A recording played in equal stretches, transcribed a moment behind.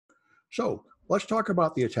So let's talk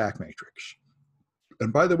about the attack matrix.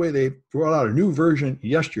 And by the way, they brought out a new version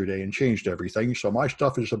yesterday and changed everything. So my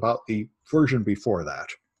stuff is about the version before that,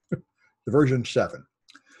 the version 7.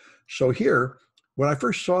 So here, when I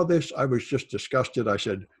first saw this, I was just disgusted. I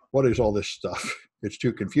said, what is all this stuff? It's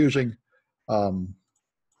too confusing. But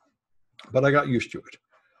I got used to it.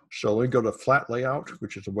 So let me go to flat layout,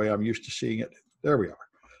 which is the way I'm used to seeing it. There we are.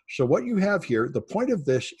 So what you have here, the point of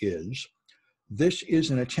this is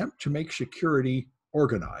an attempt to make security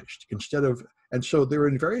organized instead of, and so there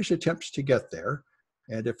are various attempts to get there.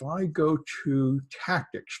 And if I go to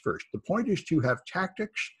tactics first, the point is to have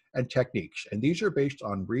tactics and techniques. And these are based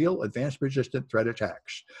on real advanced persistent threat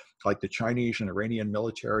attacks, like the Chinese and Iranian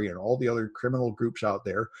military and all the other criminal groups out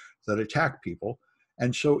there that attack people.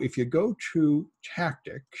 And so if you go to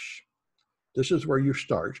tactics, this is where you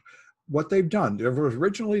start. What they've done, there was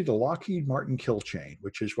originally the Lockheed Martin kill chain,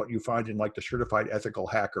 which is what you find in like the certified ethical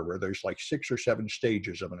hacker, where there's like 6 or 7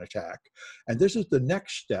 stages of an attack. And this is the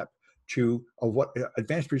next step of what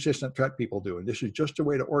advanced persistent threat people do. And this is just a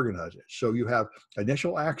way to organize it. So you have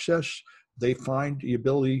initial access. They find the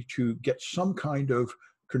ability to get some kind of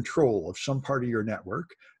control of some part of your network.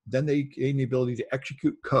 Then they gain the ability to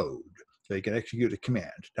execute code. They can execute a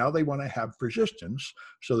command. Now they want to have persistence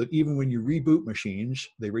so that even when you reboot machines,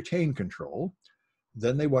 they retain control.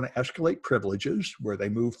 Then they want to escalate privileges, where they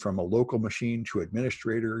move from a local machine to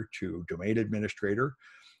administrator to domain administrator.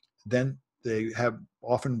 Then they have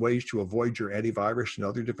often ways to avoid your antivirus and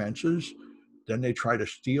other defenses. Then they try to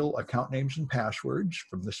steal account names and passwords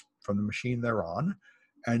from the machine they're on.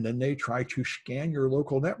 And then they try to scan your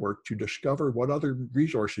local network to discover what other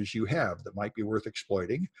resources you have that might be worth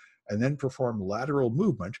exploiting, and then perform lateral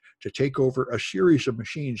movement to take over a series of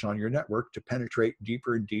machines on your network to penetrate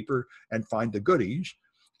deeper and deeper and find the goodies.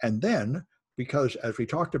 And then, because as we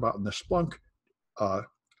talked about in the Splunk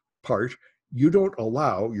part, you don't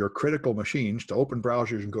allow your critical machines to open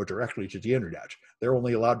browsers and go directly to the internet. They're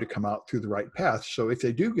only allowed to come out through the right path. So if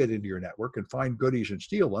they do get into your network and find goodies and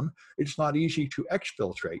steal them, it's not easy to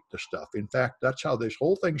exfiltrate the stuff. In fact, that's how this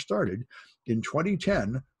whole thing started. In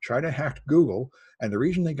 2010, China hacked Google, and the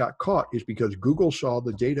reason they got caught is because Google saw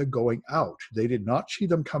the data going out. They did not see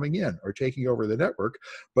them coming in or taking over the network,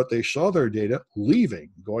 but they saw their data leaving,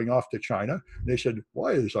 going off to China. And they said,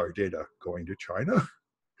 why is our data going to China?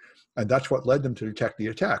 And that's what led them to detect the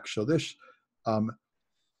attack. So this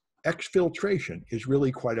exfiltration is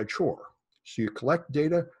really quite a chore. So you collect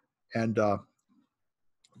data and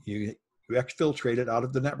you exfiltrate it out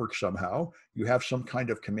of the network somehow. You have some kind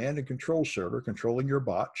of command and control server controlling your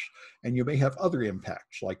bots, and you may have other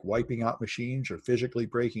impacts like wiping out machines or physically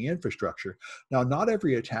breaking infrastructure. Now, not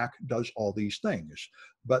every attack does all these things,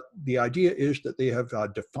 but the idea is that they have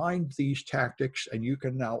defined these tactics, and you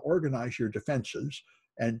can now organize your defenses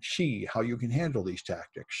and see how you can handle these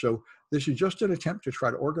tactics. So this is just an attempt to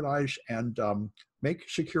try to organize and make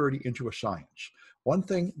security into a science. One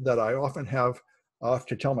thing that I often have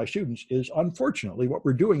to tell my students is, unfortunately, what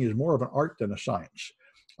we're doing is more of an art than a science.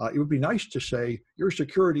 It would be nice to say, your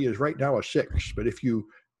security is right now a 6, but if you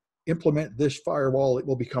implement this firewall, it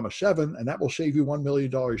will become a 7, and that will save you $1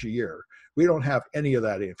 million a year. We don't have any of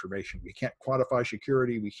that information. We can't quantify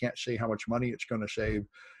security. We can't say how much money it's going to save.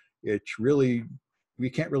 It's really, we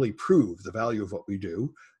can't really prove the value of what we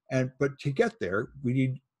do. But to get there, we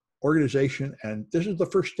need organization. And this is the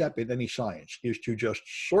first step in any science, is to just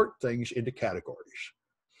sort things into categories.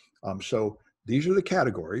 So these are the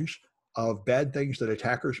categories of bad things that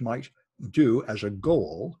attackers might do as a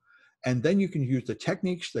goal. And then you can use the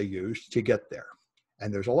techniques they use to get there.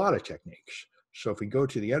 And there's a lot of techniques. So if we go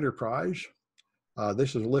to the enterprise,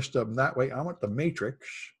 this is a list of them that way. I want the matrix.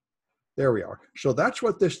 There we are. So that's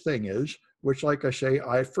what this thing is, which, like I say,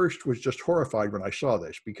 I first was just horrified when I saw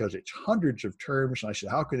this, because it's hundreds of terms. And I said,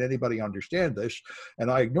 how can anybody understand this? And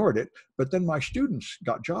I ignored it. But then my students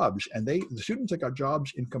got jobs, and the students that got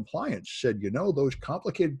jobs in compliance said, you know, those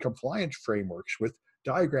complicated compliance frameworks with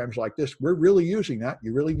diagrams like this, we're really using that.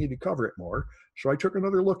 You really need to cover it more. So I took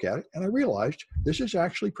another look at it, and I realized this is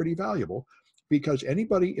actually pretty valuable, because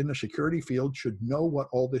anybody in the security field should know what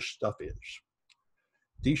all this stuff is.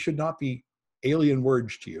 These should not be alien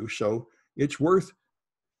words to you. So it's worth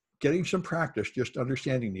getting some practice just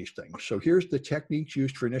understanding these things. So here's the techniques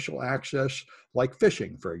used for initial access, like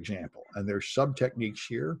phishing, for example. And there's sub-techniques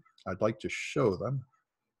here. I'd like to show them,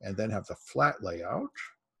 and then have the flat layout.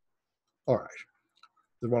 All right,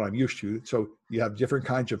 the one I'm used to. So you have different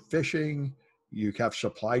kinds of phishing. You have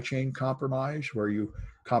supply chain compromise, where you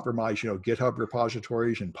compromise, GitHub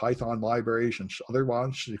repositories and Python libraries and other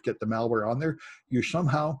ones to get the malware on there. You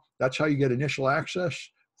somehow, that's how you get initial access.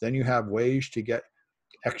 Then you have ways to get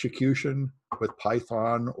execution with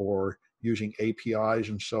Python or using APIs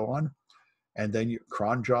and so on. And then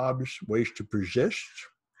cron jobs, ways to persist,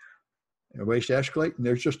 ways to escalate. And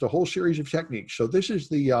there's just a whole series of techniques. So this is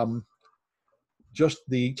the just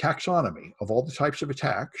the taxonomy of all the types of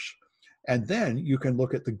attacks. And then you can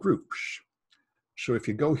look at the groups. So if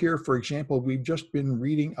you go here, for example, we've just been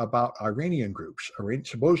reading about Iranian groups.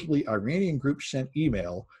 Supposedly Iranian groups sent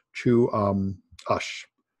email to us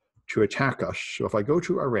to attack us. So if I go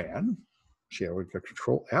to Iran, see, I would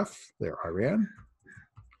Control F, there, Iran.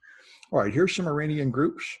 All right, here's some Iranian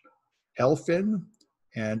groups, Elfin,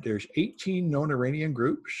 and there's 18 known Iranian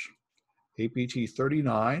groups, APT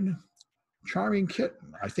 39, Charming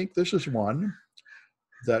Kitten. I think this is one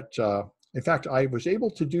that, in fact, I was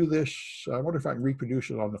able to do this. I wonder if I can reproduce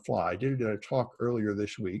it on the fly. I did it in a talk earlier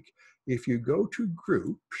this week. If you go to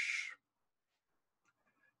groups,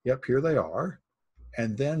 yep, here they are.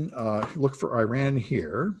 And then look for Iran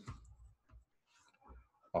here.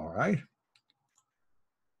 All right.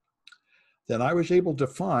 Then I was able to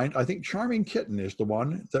find, I think Charming Kitten is the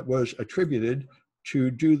one that was attributed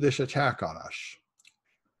to do this attack on us.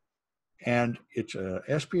 And it's an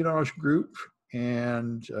espionage group,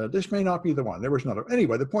 and this may not be the one. There was another.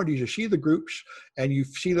 Anyway, the point is you see the groups and you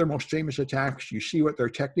see their most famous attacks, you see what their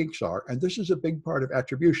techniques are, and this is a big part of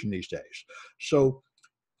attribution these days. So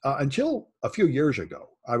until a few years ago,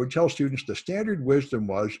 I would tell students the standard wisdom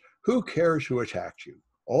was, who cares who attacked you?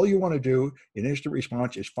 All you want to do in instant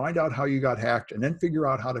response is find out how you got hacked and then figure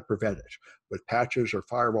out how to prevent it with patches or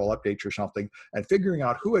firewall updates or something. And figuring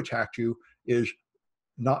out who attacked you is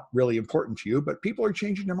not really important to you, but people are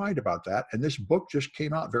changing their mind about that. And this book just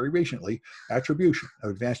came out very recently, Attribution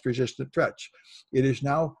of Advanced Resistant Threats. It is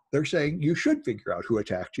now, they're saying you should figure out who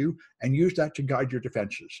attacked you and use that to guide your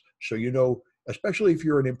defenses. So you know, especially if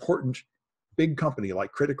you're an important big company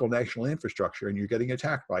like critical national infrastructure and you're getting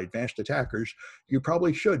attacked by advanced attackers, you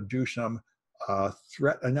probably should do some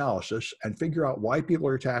threat analysis and figure out why people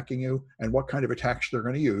are attacking you and what kind of attacks they're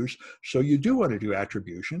going to use. So you do want to do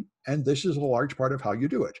attribution, and this is a large part of how you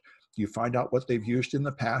do it. You find out what they've used in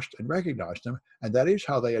the past and recognize them, and that is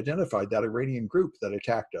how they identified that Iranian group that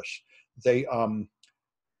attacked us.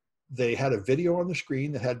 They had a video on the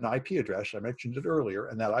screen that had an IP address. I mentioned it earlier,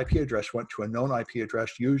 and that IP address went to a known IP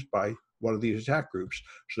address used by one of these attack groups.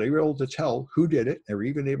 So they were able to tell who did it. They were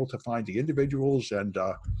even able to find the individuals and,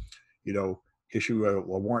 you know, issue a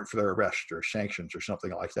warrant for their arrest or sanctions or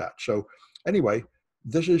something like that. So anyway,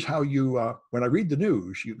 this is how you, when I read the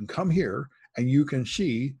news, you can come here and you can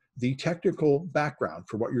see the technical background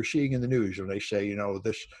for what you're seeing in the news. When they say, you know,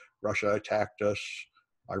 this Russia attacked us,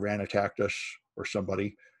 Iran attacked us, or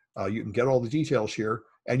somebody, you can get all the details here,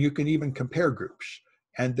 and you can even compare groups.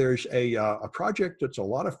 And there's a project that's a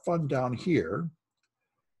lot of fun down here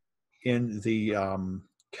in the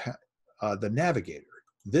Navigator.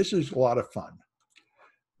 This is a lot of fun.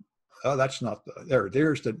 Oh, that's not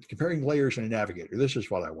there's the comparing layers in a Navigator. This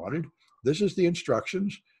is what I wanted. This is the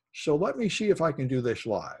instructions. So let me see if I can do this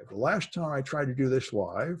live. The last time I tried to do this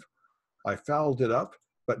live, I fouled it up,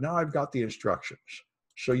 but now I've got the instructions.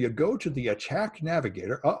 So you go to the Att&Ck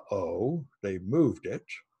Navigator. Uh-oh, they moved it.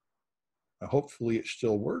 Hopefully it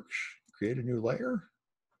still works. Create a new layer.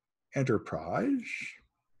 Enterprise.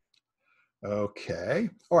 Okay.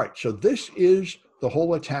 All right, so this is the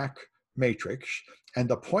whole attack matrix. And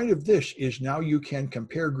the point of this is now you can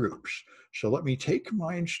compare groups. So let me take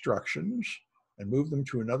my instructions and move them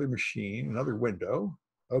to another machine, another window.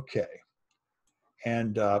 Okay.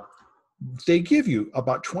 And they give you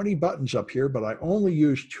about 20 buttons up here, but I only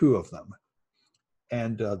use 2 of them.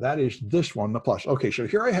 And that is this one, the plus. Okay, so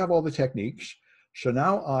here I have all the techniques. So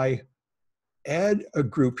now I add a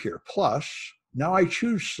group here, plus, now I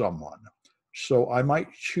choose someone. So I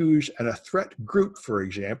might choose a threat group, for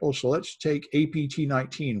example. So let's take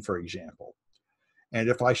APT19, for example. And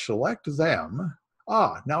if I select them,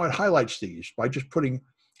 now it highlights these by just putting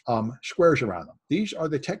squares around them. These are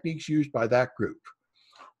the techniques used by that group.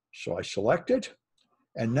 So I select it,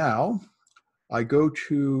 and now I go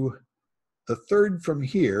to the third from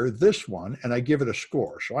here, this one, and I give it a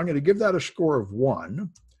score. So I'm going to give that a score of 1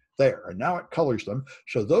 there, and now it colors them.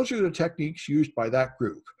 So those are the techniques used by that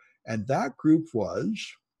group. And that group was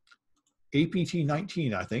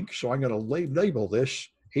APT19, I think. So I'm going to label this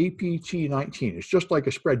APT19. It's just like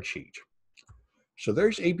a spreadsheet. So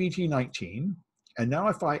there's APT19. And now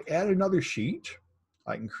if I add another sheet,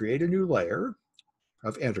 I can create a new layer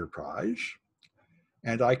of enterprise.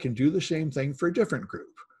 And I can do the same thing for a different group.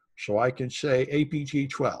 So I can say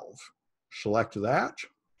APT12. Select that.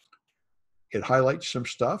 It highlights some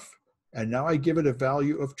stuff. And now I give it a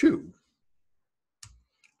value of 2.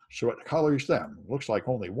 So it colors them. Looks like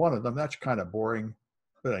only one of them. That's kind of boring.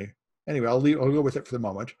 But anyway, I'll go with it for the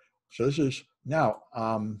moment. So this is now,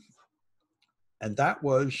 and that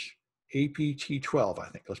was APT12, I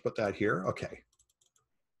think. Let's put that here. Okay.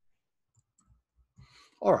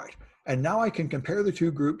 All right. And now I can compare the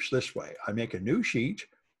two groups this way. I make a new sheet,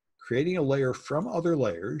 creating a layer from other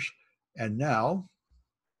layers. And now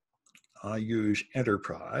I use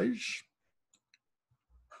Enterprise.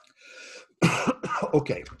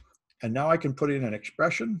 Okay. And now I can put in an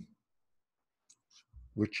expression,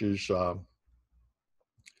 which is,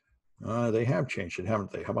 they have changed it,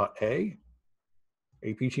 haven't they? How about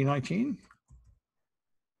APT19?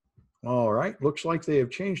 All right, looks like they have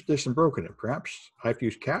changed this and broken it. Perhaps I have to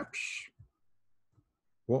use caps.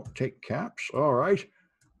 Won't take caps. All right,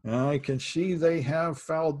 I can see they have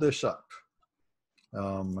fouled this up.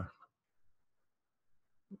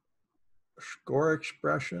 Score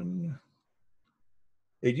expression.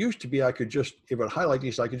 It used to be I could just, if it highlight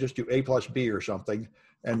these, I could just do A plus B or something,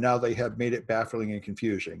 and now they have made it baffling and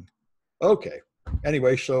confusing. Okay,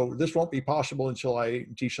 anyway, so this won't be possible until I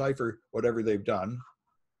decipher whatever they've done.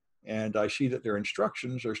 And I see that their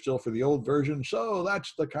instructions are still for the old version, so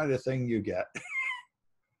that's the kind of thing you get.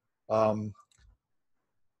 All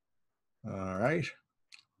right.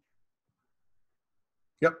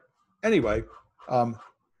 Yep. Anyway,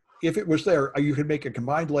 if it was there, you could make a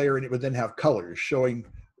combined layer and it would then have colors showing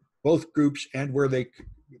both groups and where they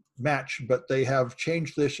match, but they have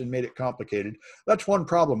changed this and made it complicated. That's one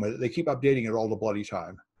problem with it. They keep updating it all the bloody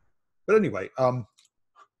time. But anyway,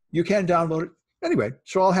 you can download it. Anyway,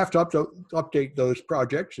 so I'll have to update those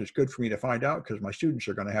projects. It's good for me to find out because my students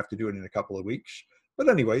are going to have to do it in a couple of weeks. But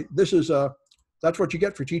anyway, this is that's what you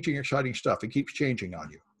get for teaching exciting stuff. It keeps changing on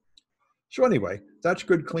you. So anyway, that's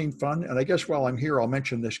good, clean fun. And I guess while I'm here, I'll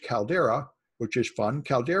mention this Caldera, which is fun.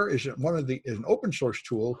 Caldera is an open source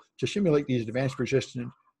tool to simulate these advanced persistent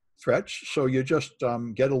threats. So you just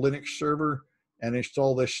get a Linux server and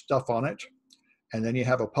install this stuff on it. And then you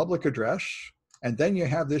have a public address. And then you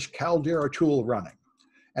have this Caldera tool running.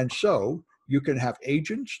 And so you can have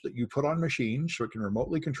agents that you put on machines so it can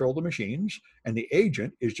remotely control the machines. And the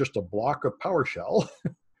agent is just a block of PowerShell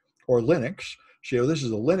or Linux. So this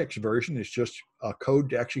is a Linux version. It's just a code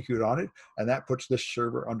to execute on it. And that puts this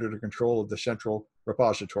server under the control of the central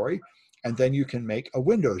repository. And then you can make a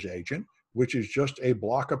Windows agent, which is just a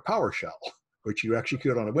block of PowerShell, which you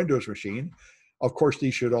execute on a Windows machine. Of course,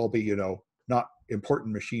 these should all be, not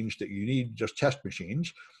important machines that you need, just test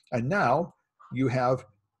machines. And now you have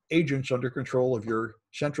agents under control of your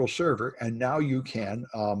central server, and now you can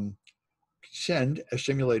send a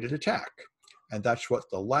simulated attack. And that's what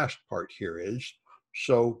the last part here is.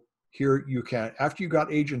 So here you can, after you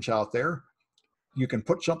got agents out there, you can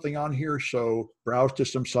put something on here. So browse to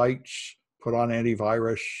some sites, put on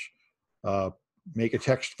antivirus, make a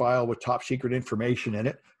text file with top secret information in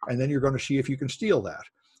it, and then you're going to see if you can steal that.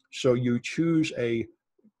 So you choose a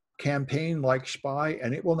campaign like spy,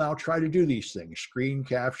 and it will now try to do these things: screen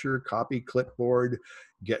capture, copy clipboard,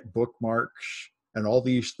 get bookmarks, and all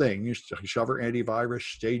these things, discover antivirus,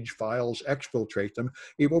 stage files, exfiltrate them.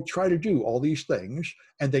 It will try to do all these things,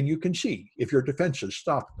 and then you can see if your defenses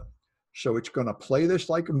stop them. So it's going to play this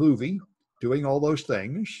like a movie, doing all those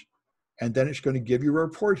things, and then it's going to give you a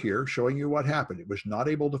report here showing you what happened. It was not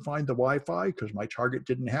able to find the Wi-Fi because my target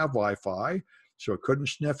didn't have Wi-Fi, so it couldn't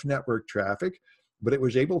sniff network traffic, but it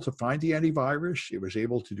was able to find the antivirus. It was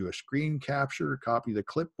able to do a screen capture, copy the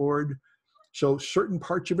clipboard. So certain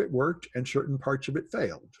parts of it worked and certain parts of it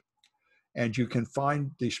failed. And you can find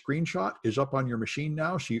the screenshot is up on your machine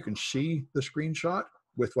now, so you can see the screenshot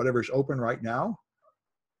with whatever's open right now.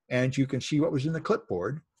 And you can see what was in the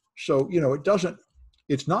clipboard. So,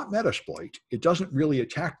 it's not Metasploit. It doesn't really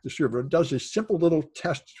attack the server. It does this simple little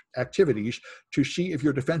test activities to see if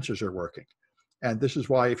your defenses are working. And this is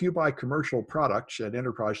why if you buy commercial products at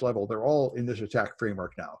enterprise level, they're all in this attack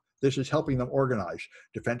framework now. This is helping them organize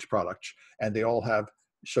defense products. And they all have,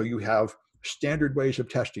 so you have standard ways of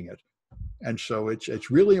testing it. And so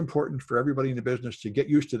it's really important for everybody in the business to get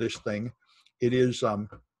used to this thing. It is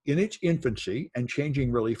in its infancy and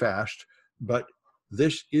changing really fast, but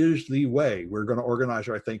this is the way we're going to organize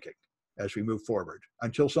our thinking as we move forward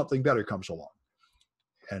until something better comes along.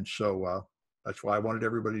 And so that's why I wanted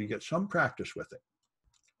everybody to get some practice with it.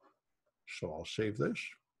 So I'll save this.